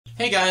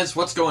Hey guys,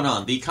 what's going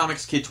on? The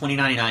Comics Kid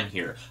 2099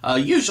 here.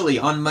 Usually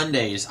on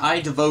Mondays, I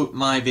devote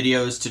my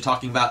videos to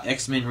talking about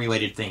X-Men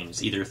related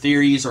things, either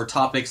theories or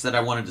topics that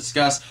I want to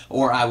discuss,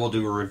 or I will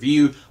do a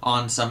review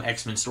on some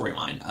X-Men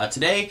storyline.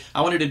 Today,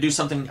 I wanted to do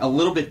something a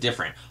little bit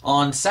different.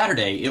 On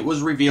Friday, it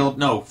was revealed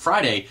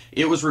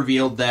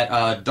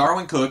that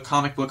Darwin Cook,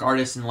 comic book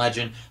artist and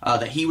legend,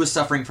 that he was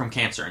suffering from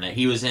cancer, and that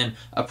he was in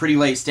a pretty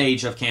late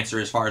stage of cancer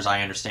as far as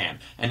I understand.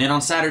 And then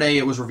on Saturday,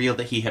 it was revealed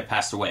that he had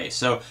passed away.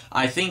 So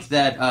I think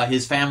that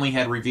his family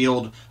had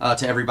revealed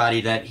to everybody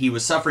that he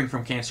was suffering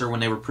from cancer when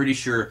they were pretty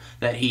sure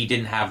that he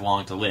didn't have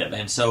long to live.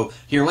 And so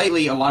here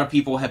lately, a lot of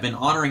people have been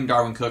honoring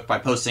Darwin Cook by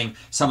posting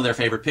some of their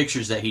favorite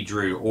pictures that he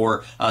drew,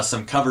 or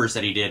some covers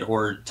that he did,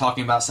 or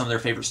talking about some of their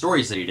favorite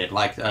stories that he did,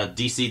 like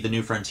DC The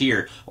New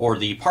Frontier, or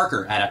the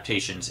Parker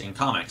adaptations in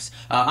comics.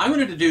 I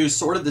wanted to do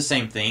sort of the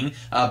same thing,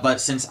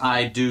 but since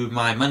I do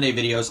my Monday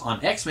videos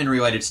on X-Men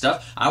related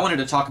stuff, I wanted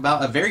to talk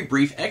about a very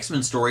brief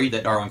X-Men story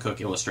that Darwin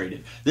Cook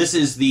illustrated. This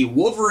is the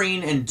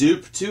Wolverine and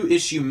Doop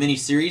 2-issue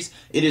miniseries.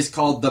 It is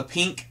called The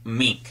Pink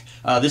Mink.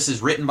 This is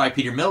written by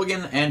Peter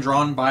Milligan and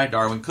drawn by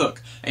Darwin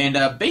Cook.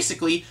 And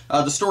basically,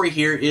 the story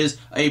here is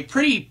a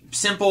pretty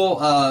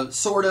simple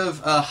sort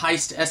of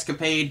heist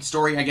escapade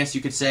story, I guess you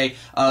could say.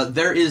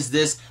 There is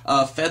this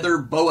feather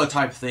boa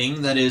type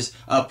thing that is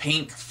a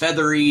pink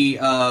feathery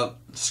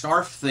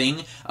scarf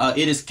thing.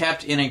 It is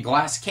kept in a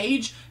glass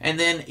cage, and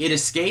then it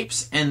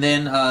escapes, and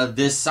then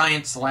this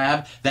science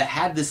lab that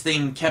had this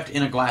thing kept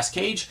in a glass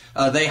cage,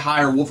 they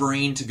hire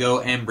Wolverine to go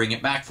and bring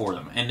it back for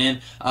them. And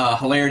then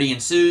hilarity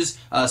ensues.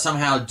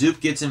 Somehow Doop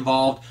gets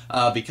involved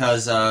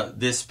because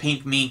this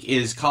pink mink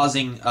is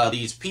causing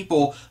these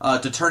people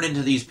to turn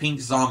into these pink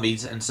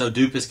zombies, and so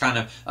Doop is kind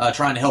of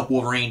trying to help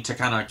Wolverine to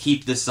kind of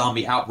keep this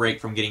zombie outbreak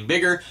from getting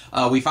bigger.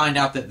 We find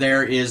out that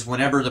there is,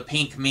 whenever the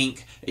pink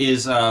mink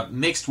is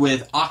mixed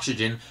with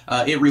oxygen,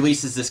 it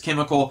releases this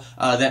chemical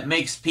that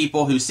makes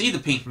people who see the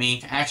pink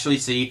mink actually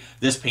see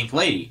this pink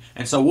lady.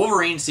 And so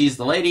Wolverine sees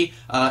the lady.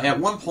 At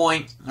one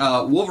point,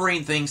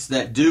 Wolverine thinks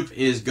that Doop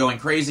is going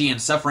crazy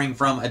and suffering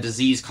from a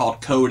disease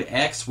called Code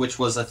X, which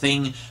was a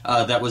thing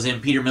that was in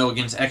Peter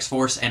Milligan's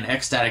X-Force and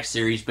X-Static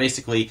series,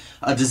 basically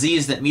a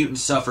disease that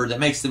mutants suffer that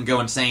makes them go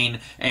insane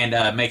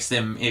and makes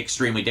them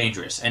extremely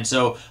dangerous. And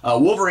so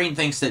Wolverine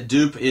thinks that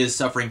Doop is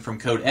suffering from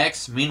Code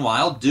X.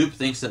 Meanwhile, Doop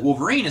thinks that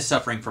Wolverine is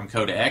suffering from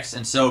Code X,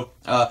 and so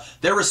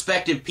their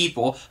respective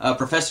people,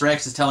 Professor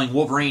X is telling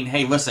Wolverine,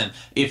 hey, listen,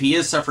 if he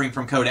is suffering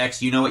from Code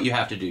X, you know what you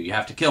have to do. You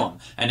have to kill him.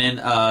 And then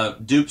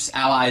Doop's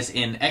allies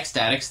in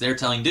X-Statics, they're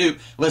telling Doop,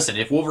 listen,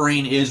 if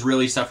Wolverine is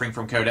really suffering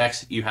from Code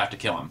X, you have to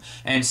kill him.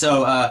 And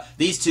so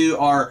these two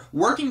are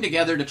working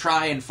together to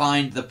try and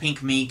find the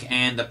pink mink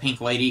and the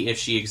pink lady, if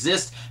she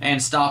exists,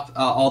 and stop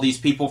all these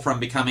people from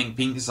becoming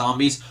pink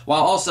zombies,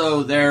 while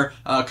also they're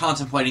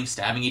contemplating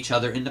stabbing each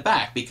other in the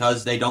back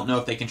because they don't know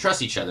if they can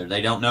trust each other.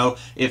 They don't know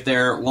if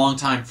they're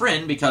longtime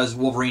friend, because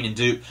Wolverine and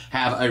Doop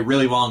have a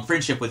really long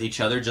friendship with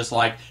each other, just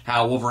like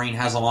how Wolverine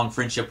has a long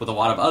friendship with a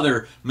lot of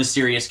other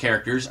mysterious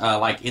characters.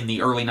 Like in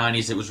the early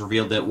 90s, it was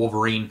revealed that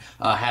Wolverine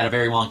had a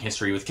very long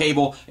history with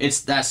Cable.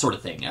 It's that sort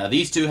of thing.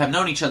 These two have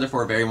known each other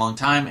for a very long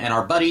time and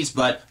are buddies,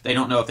 but they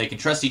don't know if they can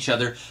trust each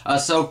other.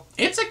 So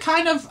it's a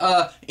kind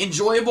of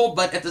enjoyable,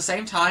 but at the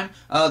same time,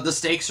 the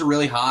stakes are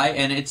really high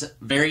and it's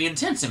very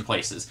intense in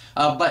places.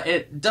 But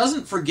it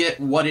doesn't forget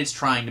what it's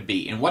trying to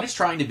be. And what it's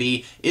trying to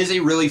be is a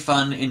really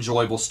fun,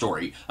 enjoyable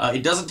story.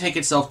 It doesn't take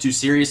itself too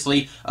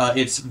seriously.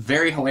 It's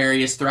very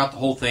hilarious throughout the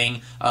whole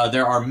thing.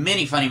 There are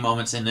many funny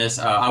moments in this.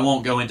 I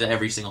won't go into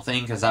every single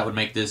thing because that would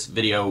make this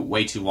video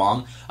way too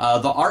long.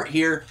 The art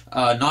here,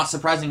 not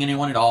surprising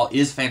anyone at all,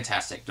 is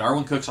fantastic.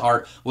 Darwin Cook's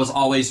art was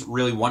always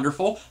really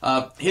wonderful.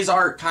 His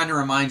art kind of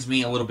reminds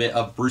me a little bit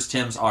of Bruce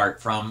Timm's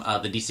art from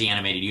the DC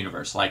animated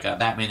universe, like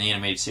Batman the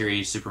Animated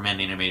Series, Superman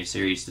the Animated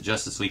Series, the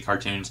Justice League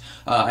cartoons.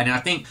 And I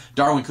think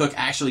Darwin Cook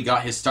actually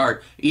got his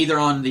start either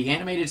on the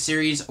animated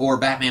series or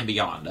Batman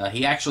Beyond.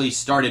 He actually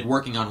started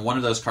working on one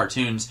of those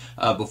cartoons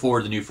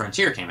before The New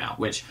Frontier came out,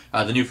 which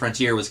The New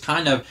Frontier was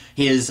kind of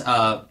his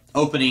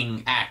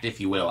opening act,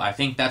 if you will. I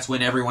think that's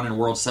when everyone in the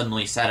world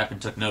suddenly sat up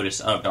and took notice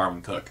of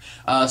Darwin Cook.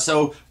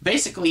 So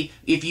basically,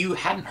 if you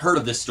hadn't heard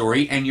of this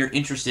story and you're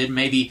interested,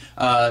 maybe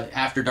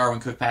after Darwin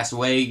Cook passed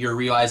away, you're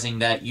realizing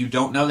that you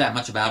don't know that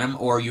much about him,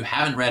 or you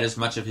haven't read as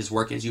much of his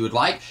work as you would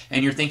like,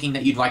 and you're thinking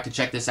that you'd like to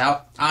check this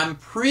out, I'm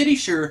pretty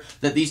sure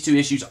that these two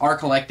issues are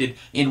collected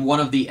in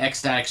one of the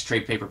X-Statics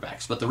trade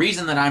paperbacks. But the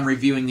reason that I'm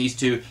reviewing these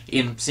two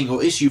in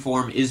single issue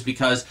form is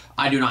because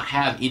I do not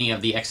have any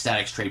of the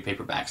X-Statics trade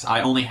paperbacks.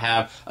 I only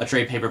have a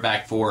trade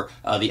paperback for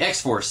the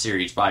X-Force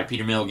series by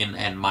Peter Milligan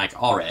and Mike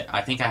Allred.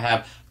 I think I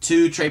have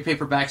 2 trade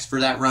paperbacks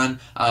for that run,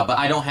 but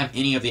I don't have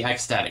any of the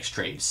X-Statix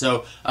trades.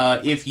 So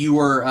if you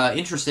were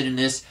interested in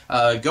this,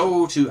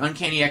 go to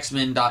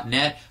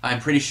uncannyxmen.net. I'm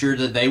pretty sure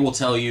that they will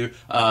tell you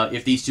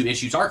if these 2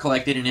 issues are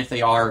collected, and if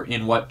they are,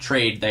 in what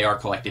trade they are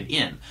collected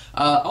in.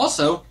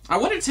 Also, I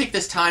wanted to take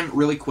this time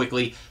really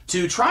quickly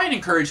to try and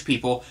encourage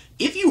people.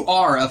 If you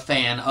are a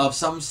fan of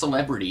some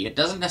celebrity, it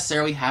doesn't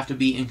necessarily have to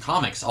be in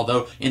comics,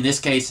 although in this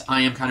case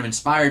I am kind of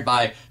inspired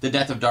by the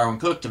death of Darwin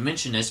Cook to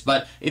mention this,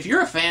 but if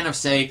you're a fan of,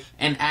 say,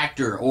 an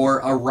actor or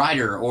a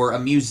writer or a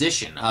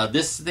musician,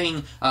 this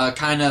thing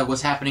kind of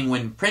was happening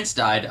when Prince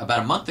died about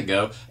a month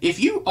ago. If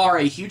you are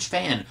a huge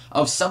fan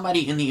of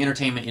somebody in the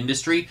entertainment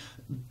industry,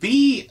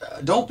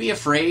 don't be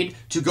afraid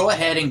to go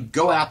ahead and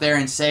go out there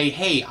and say,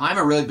 hey, I'm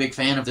a really big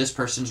fan of this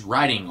person's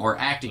writing or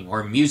acting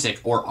or music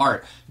or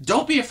art.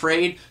 Don't be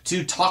afraid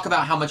to talk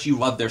about how much you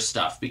love their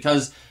stuff,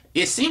 because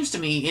it seems to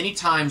me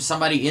anytime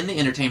somebody in the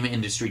entertainment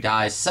industry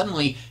dies,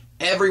 suddenly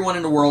everyone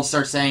in the world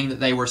starts saying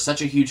that they were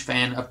such a huge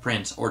fan of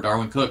Prince or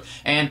Darwin Cook,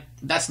 and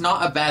that's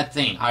not a bad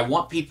thing. I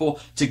want people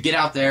to get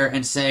out there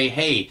and say,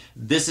 hey,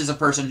 this is a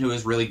person who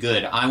is really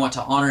good. I want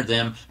to honor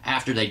them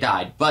after they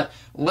died. But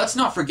let's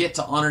not forget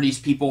to honor these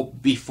people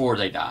before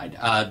they died.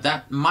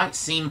 That might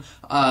seem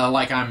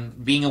like I'm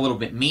being a little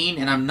bit mean,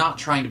 and I'm not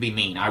trying to be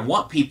mean. I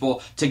want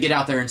people to get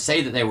out there and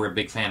say that they were a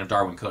big fan of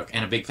Darwin Cook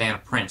and a big fan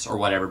of Prince or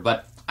whatever,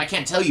 but I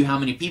can't tell you how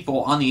many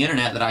people on the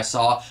internet that I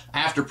saw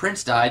after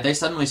Prince died, they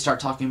suddenly start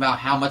talking about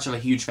how much of a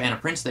huge fan of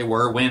Prince they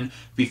were, when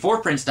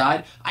before Prince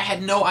died, I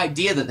had no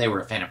idea that they were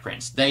a fan of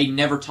Prince. They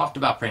never talked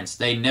about Prince.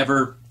 They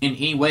never in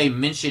any way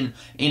mentioned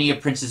any of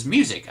Prince's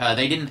music.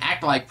 They didn't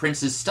act like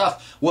Prince's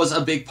stuff was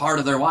a big part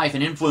of their life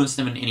and influenced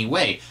them in any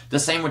way. The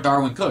same with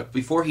Darwin Cook.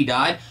 Before he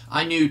died,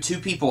 I knew 2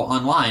 people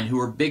online who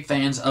were big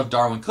fans of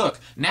Darwin Cook.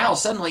 Now,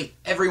 suddenly,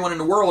 everyone in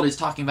the world is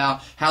talking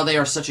about how they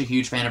are such a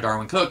huge fan of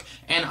Darwin Cook,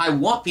 and I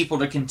want people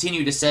to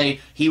continue to say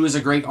he was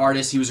a great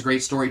artist, he was a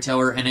great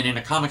storyteller, and then in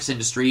the comics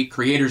industry,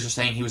 creators are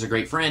saying he was a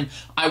great friend.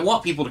 I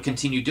want people to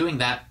continue doing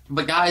that,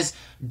 but guys,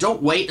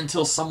 don't wait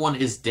until someone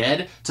is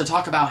dead to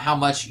talk about how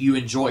much you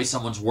enjoy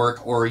someone's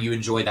work or you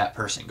enjoy that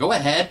person. Go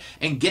ahead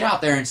and get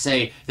out there and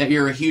say that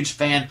you're a huge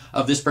fan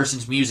of this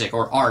person's music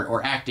or art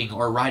or acting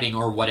or writing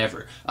or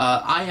whatever.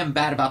 I am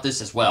bad about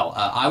this as well.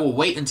 I will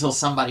wait until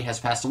somebody has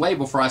passed away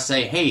before I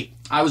say, hey,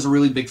 I was a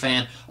really big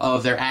fan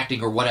of their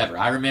acting or whatever.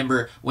 I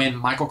remember when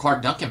Michael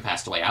Clark Duncan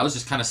passed away, I was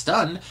just kind of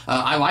stunned.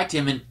 I liked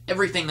him in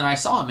everything that I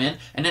saw him in,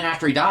 and then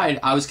after he died,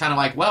 I was kind of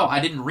like, well, I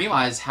didn't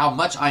realize how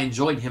much I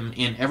enjoyed him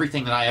in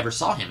everything that I ever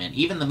saw him in.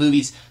 Even the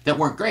movies that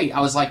weren't great,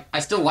 I was like, I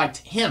still liked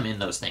him in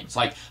those things.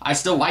 Like, I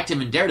still liked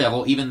him in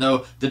Daredevil, even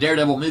though the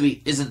Daredevil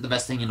movie isn't the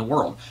best thing in the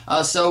world.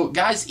 So,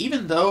 guys,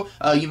 even though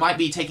you might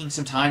be taking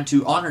some time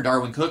to honor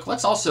Darwin Cook,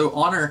 let's also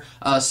honor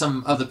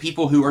some of the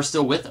people who are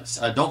still with us.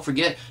 Don't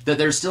forget that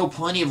there's still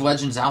plenty of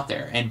legends out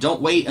there, and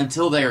don't wait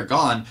until they are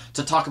gone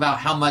to talk about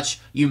how much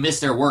you miss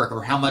their work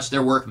or how much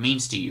their work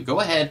means to you. Go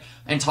ahead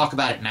and talk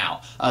about it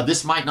now.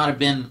 This might not have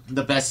been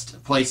the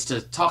best place to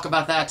talk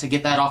about that, to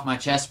get that off my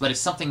chest, but it's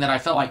something that I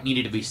felt like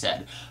needed to be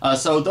said.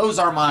 So those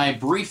are my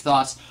brief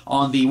thoughts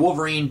on the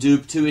Wolverine Doop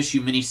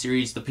 2-issue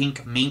miniseries, The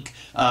Pink Mink.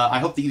 I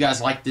hope that you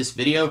guys liked this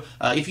video.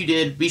 If you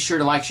did, be sure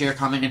to like, share,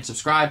 comment, and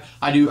subscribe.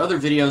 I do other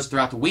videos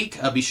throughout the week.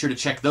 Be sure to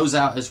check those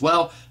out as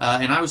well.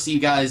 And I will see you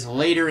guys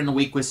later in the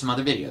week with some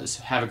other videos.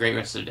 Have a great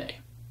rest of the day.